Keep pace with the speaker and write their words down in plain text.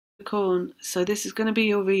Capricorn, so this is going to be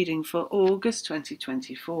your reading for August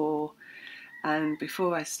 2024. And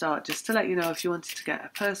before I start, just to let you know, if you wanted to get a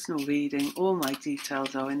personal reading, all my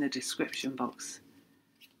details are in the description box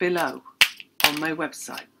below on my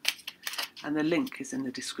website, and the link is in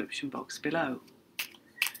the description box below.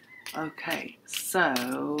 Okay,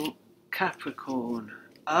 so Capricorn.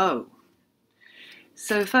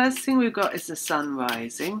 So the first thing we've got is the sun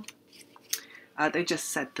rising. They just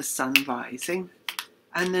said the sun rising,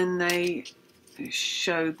 and then they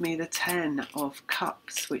showed me the 10 of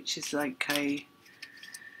cups, which is like a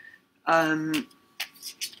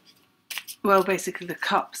well, basically the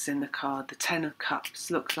cups in the card, the 10 of cups,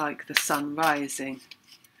 look like the sun rising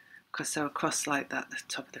because they're across like that at the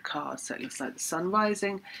top of the card, so it looks like the sun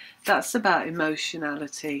rising. That's about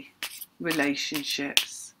emotionality,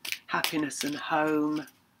 relationships, happiness and home,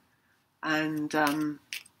 and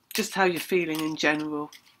just how you're feeling in general,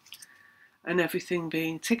 and everything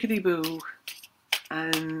being tickety-boo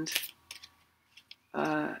and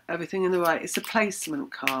everything in the right. It's a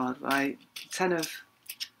placement card, right? 10 of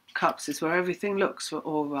Cups is where everything looks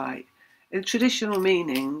all right. In traditional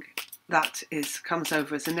meaning, that comes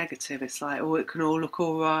over as a negative. It's like, oh, it can all look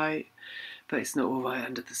all right, but it's not all right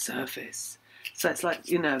under the surface. So it's like,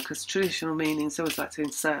 you know, because traditional meanings always like to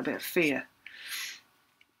insert a bit of fear.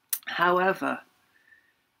 However,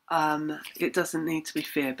 it doesn't need to be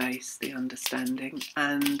fear-based, the understanding.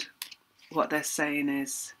 And what they're saying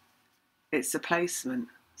is it's a placement.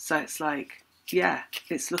 So it's like, yeah,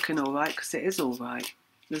 it's looking all right because it is all right.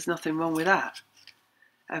 There's nothing wrong with that.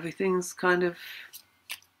 Everything's kind of,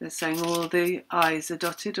 they're saying all the I's are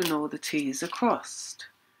dotted and all the T's are crossed.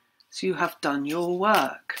 So you have done your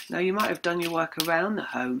work. Now you might have done your work around the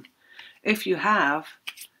home. If you have,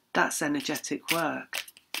 that's energetic work.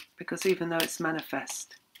 Because even though it's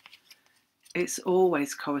manifest, it's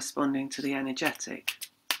always corresponding to the energetic.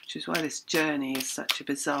 Which is why this journey is such a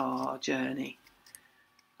bizarre journey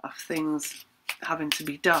of things having to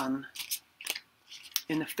be done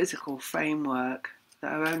in a physical framework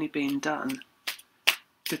that are only being done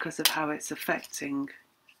because of how it's affecting,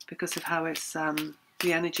 because of how it's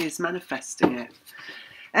the energy is manifesting it.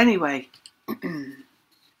 Anyway,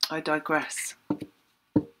 I digress.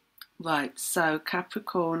 Right, so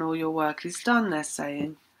Capricorn, all your work is done, they're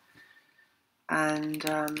saying, and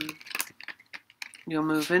you're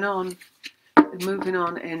moving on. Moving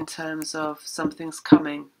on in terms of something's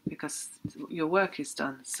coming because your work is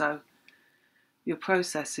done. So your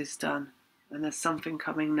process is done, and there's something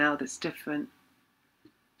coming now that's different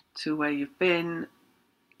to where you've been,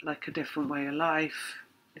 like a different way of life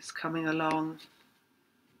is coming along,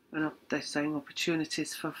 and they're saying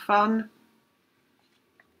opportunities for fun,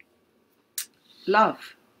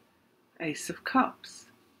 love, Ace of Cups,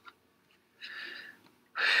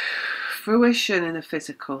 fruition in the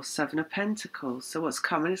physical, 7 of Pentacles. So what's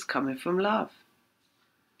coming is coming from love.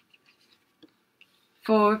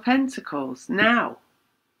 4 of Pentacles. Now,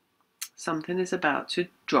 something is about to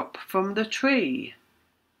drop from the tree.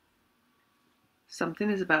 Something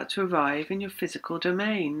is about to arrive in your physical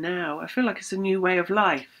domain now. I feel like it's a new way of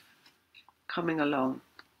life coming along.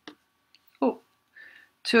 Oh,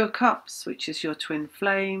 2 of Cups, which is your twin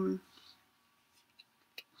flame.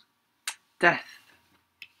 Death,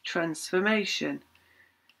 transformation.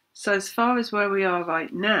 So as far as where we are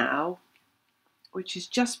right now, which is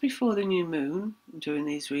just before the new moon, I'm doing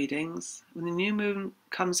these readings. When the new moon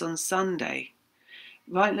comes on Sunday,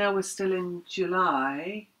 right now we're still in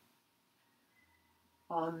July,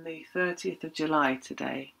 on the 30th of July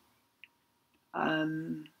today.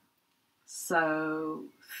 So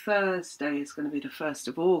Thursday is going to be the 1st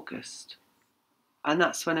of August, and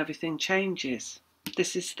that's when everything changes.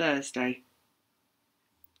 This is Thursday.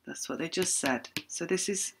 That's what they just said. So this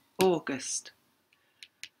is August.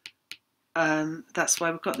 That's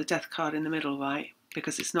why we've got the death card in the middle, right?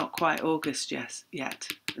 Because it's not quite August yet.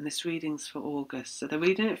 And this reading's for August. So they're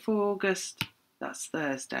reading it for August. That's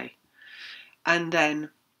Thursday. And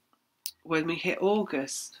then when we hit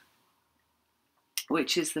August,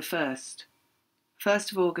 which is the 1st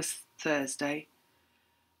of August, Thursday,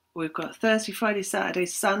 we've got Thursday, Friday, Saturday,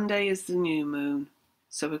 Sunday is the new moon.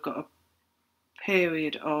 So we've got a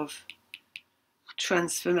period of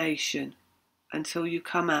transformation until you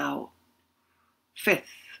come out 5th,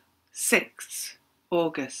 6th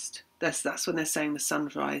August. That's when they're saying the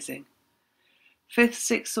sun's rising. 5th,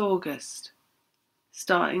 6th August.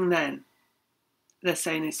 Starting then, they're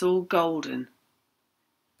saying it's all golden.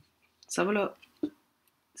 Let's have a look.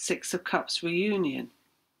 6 of Cups reunion.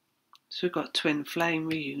 So we've got twin flame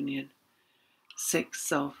reunion.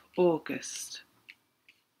 6th of August.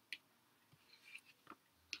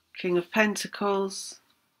 King of Pentacles.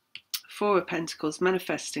 Four of Pentacles,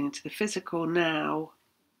 manifesting into the physical now,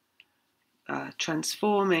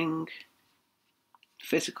 transforming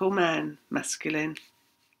physical man, masculine.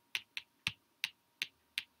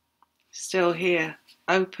 Still here,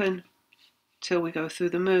 open till we go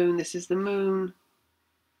through the moon. This is the moon,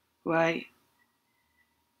 right?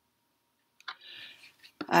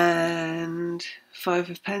 And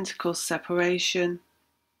Five of Pentacles, separation.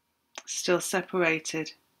 Still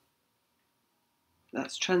separated.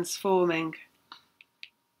 That's transforming.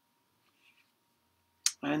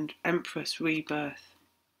 And Empress, rebirth.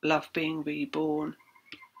 Love being reborn.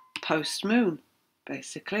 Post-moon,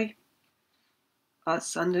 basically.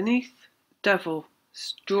 That's underneath. Devil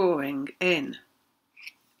drawing in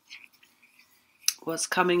what's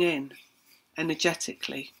coming in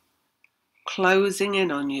energetically. Closing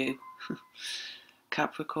in on you.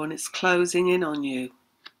 Capricorn, it's closing in on you.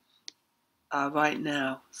 Right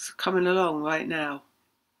now. It's coming along right now.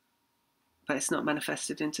 But it's not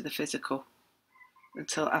manifested into the physical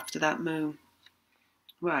until after that moon.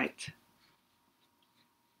 Right.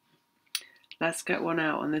 Let's get one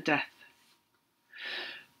out on the death.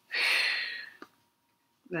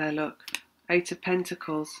 There, look. Eight of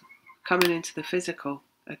Pentacles coming into the physical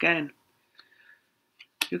again.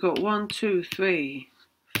 You've got 1, 2, 3,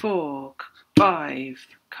 4, 5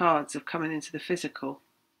 cards of coming into the physical.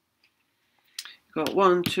 You've got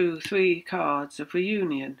 1, 2, 3 cards of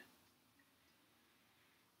reunion.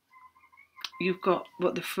 You've got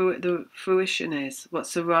what the fruition is,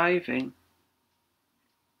 what's arriving,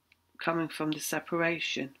 coming from the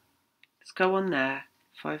separation. Let's go on there.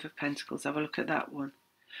 Five of Pentacles, have a look at that one.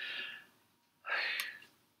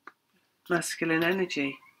 Masculine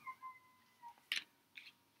energy.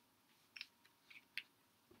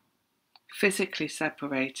 Physically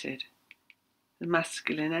separated. The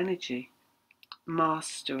masculine energy.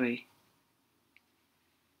 Mastery.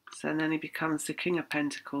 So then he becomes the King of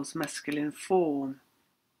Pentacles, masculine form.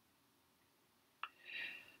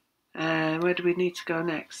 And where do we need to go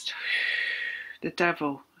next? The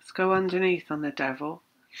Devil. Let's go underneath on the Devil.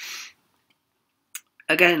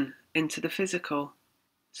 Again, into the physical.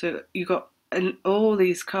 So you got all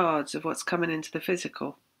these cards of what's coming into the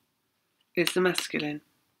physical is the masculine.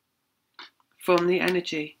 From the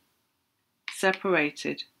energy.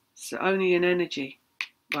 Separated. So only in energy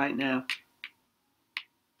right now.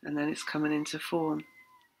 And then it's coming into form.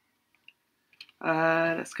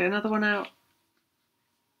 Let's get another one out.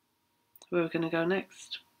 Where are we going to go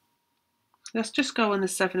next? Let's just go on the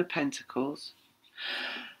Seven of Pentacles.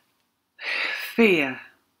 Fear.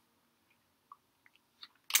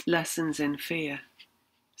 Lessons in fear.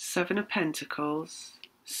 Seven of Pentacles.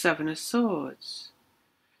 Seven of Swords.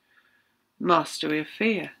 Mastery of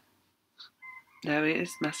fear. There it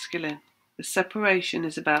is, masculine. The separation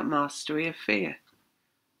is about mastery of fear.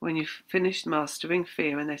 When you've finished mastering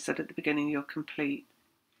fear, and they said at the beginning you're complete,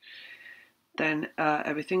 then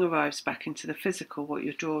everything arrives back into the physical. What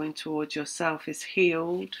you're drawing towards yourself is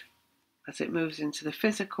healed. As it moves into the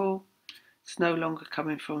physical, it's no longer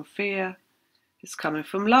coming from fear. It's coming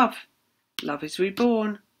from love. Love is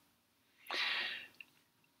reborn.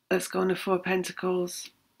 Let's go on to Four of Pentacles.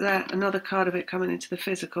 There, another card of it coming into the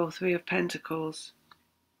physical. Three of Pentacles.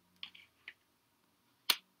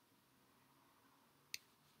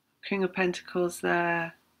 King of Pentacles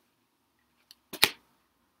there.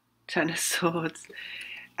 Ten of Swords.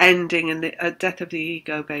 Ending and the death of the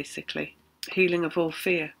ego, basically. Healing of all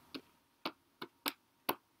fear.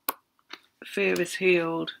 Fear is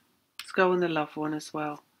healed. Let's go on the love one as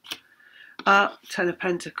well. Ten of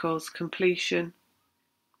Pentacles. Completion.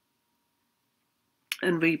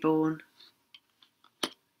 And reborn.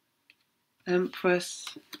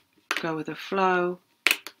 Empress. Go with the flow.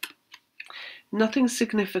 Nothing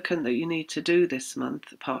significant that you need to do this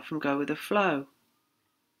month apart from go with the flow.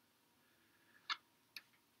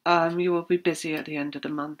 You will be busy at the end of the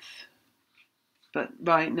month. But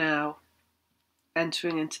right now,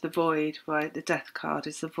 entering into the void, right? The death card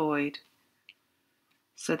is the void.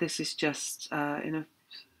 So this is just in a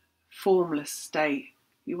formless state.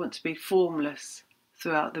 You want to be formless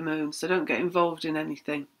throughout the moon. So don't get involved in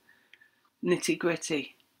anything nitty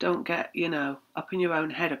gritty. Don't get, up in your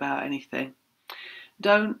own head about anything.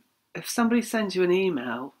 If somebody sends you an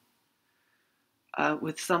email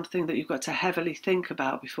with something that you've got to heavily think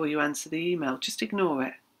about before you answer the email, just ignore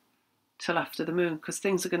it till after the moon, because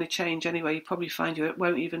things are going to change anyway. You probably find you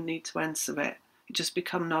won't even need to answer it. It just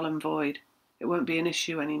become null and void. It won't be an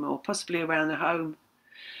issue anymore, possibly around the home.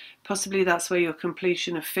 Possibly that's where your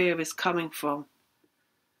completion of fear is coming from.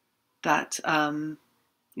 That,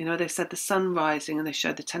 they said the sun rising and they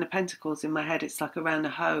showed the Ten of Pentacles in my head. It's like around the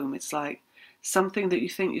home. It's like Something that you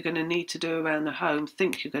think you're going to need to do around the home,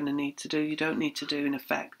 think you're going to need to do, you don't need to do in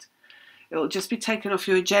effect. It'll just be taken off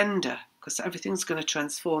your agenda because everything's going to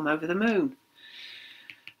transform over the moon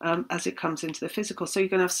as it comes into the physical. So you're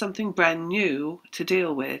going to have something brand new to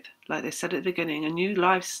deal with, like they said at the beginning, a new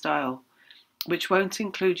lifestyle, which won't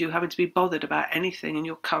include you having to be bothered about anything in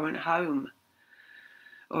your current home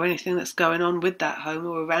or anything that's going on with that home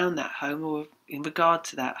or around that home or in regard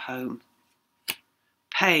to that home.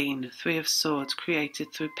 Pain, Three of Swords,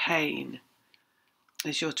 created through pain,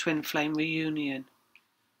 is your twin flame reunion.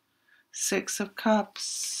 Six of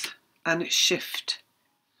Cups, and it's shift,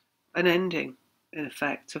 an ending, in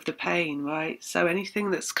effect, of the pain, right? So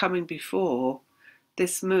anything that's coming before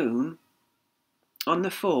this moon, on the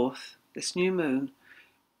 4th, this new moon,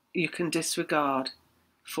 you can disregard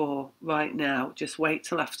for right now. Just wait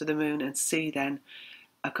till after the moon and see then,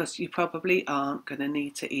 because you probably aren't going to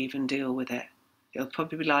need to even deal with it. It'll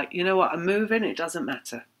probably be like, you know what, I'm moving, it doesn't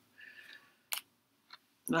matter.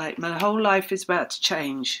 Right, my whole life is about to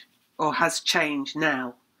change, or has changed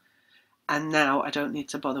now. And now I don't need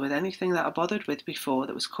to bother with anything that I bothered with before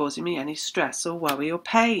that was causing me any stress or worry or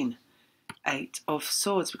pain. 8 of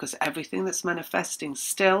Swords, because everything that's manifesting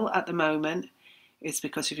still at the moment is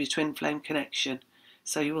because of your twin flame connection.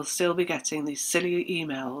 So you will still be getting these silly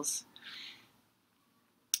emails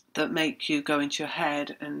that make you go into your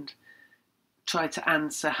head and try to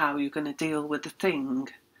answer how you're going to deal with the thing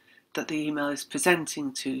that the email is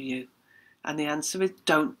presenting to you. And the answer is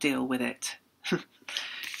don't deal with it.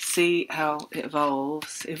 See how it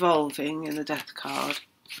evolves, evolving in the Death card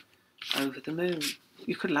over the moon.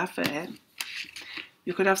 You could laugh at it.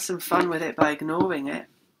 You could have some fun with it by ignoring it.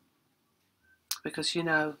 Because, you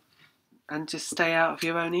know, and just stay out of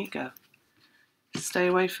your own ego. Stay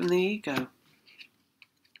away from the ego.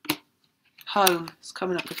 Home, it's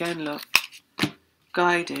coming up again, look.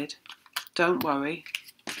 Guided, don't worry.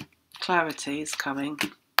 Clarity is coming.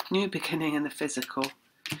 New beginning in the physical.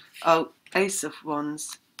 Oh, Ace of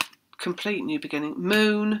Wands. Complete new beginning.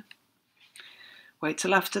 Moon. Wait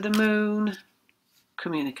till after the moon.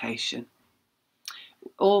 Communication.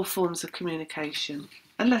 All forms of communication.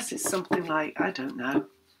 Unless it's something like, I don't know,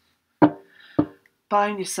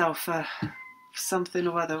 buying yourself something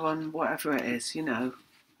or other on whatever it is, you know,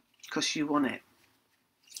 because you want it.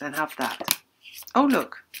 Then have that. Oh,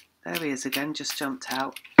 look. There he is again, just jumped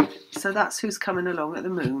out. So that's who's coming along at the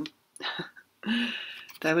moon.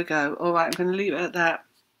 There we go. All right, I'm going to leave it at that.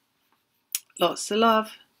 Lots of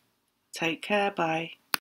love. Take care. Bye.